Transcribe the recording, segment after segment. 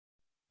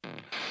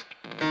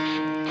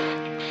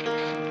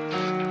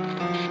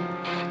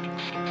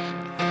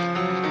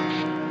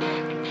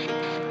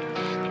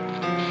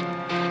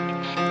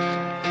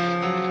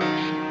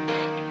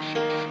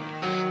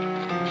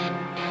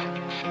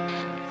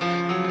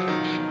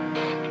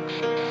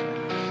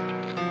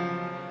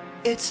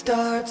It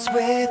starts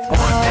with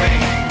one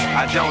thing,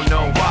 I don't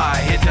know why.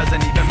 It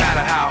doesn't even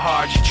matter how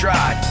hard you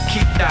try.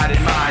 Keep that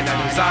in mind, I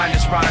designed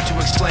this rhyme to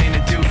explain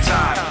in due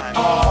time.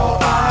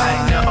 All I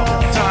know,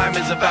 time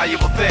is a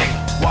valuable thing.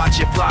 Watch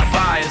it fly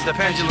by as the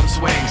pendulum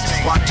swings.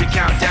 Watch it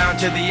count down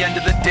to the end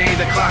of the day.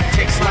 The clock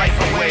takes life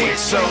away,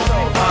 it's so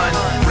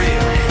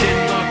unreal.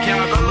 Didn't look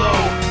out below,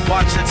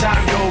 watch the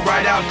time go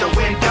right out the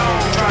window.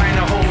 Trying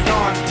to hold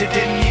on to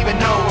didn't even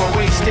know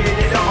I wasted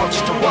it all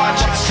just to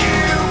watch you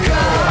go.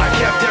 I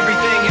kept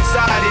everything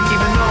inside, and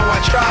even though I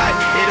tried,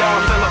 it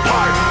all fell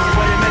apart.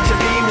 What it meant to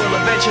be will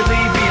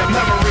eventually be a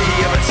memory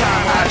of a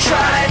time I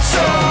tried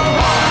so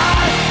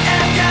hard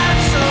and got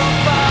so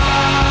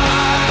far,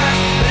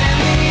 but in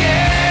the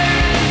end,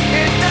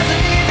 it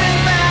doesn't even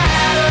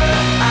matter.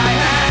 I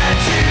had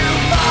to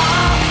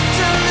fall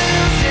to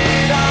lose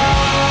it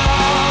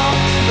all,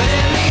 but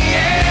in the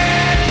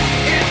end,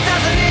 it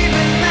doesn't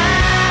even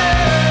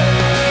matter.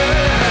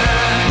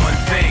 One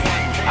thing,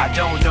 I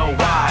don't know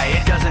why.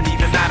 It doesn't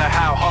even matter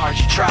how hard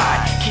you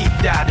try. Keep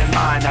that in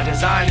mind. I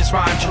designed this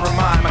rhyme to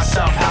remind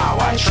myself how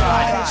I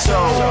tried so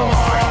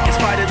hard. In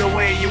spite of the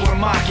way you were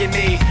mocking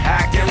me,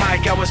 acting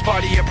like I was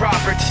part of your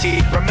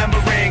property,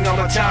 remembering all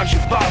the times you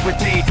fought with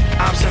me,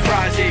 I'm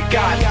surprised it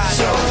got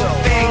so.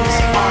 Things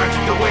aren't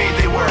the way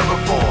they were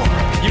before.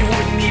 You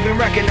wouldn't even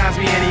recognize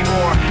me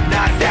anymore.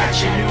 Not that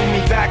you knew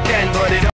me back then, but it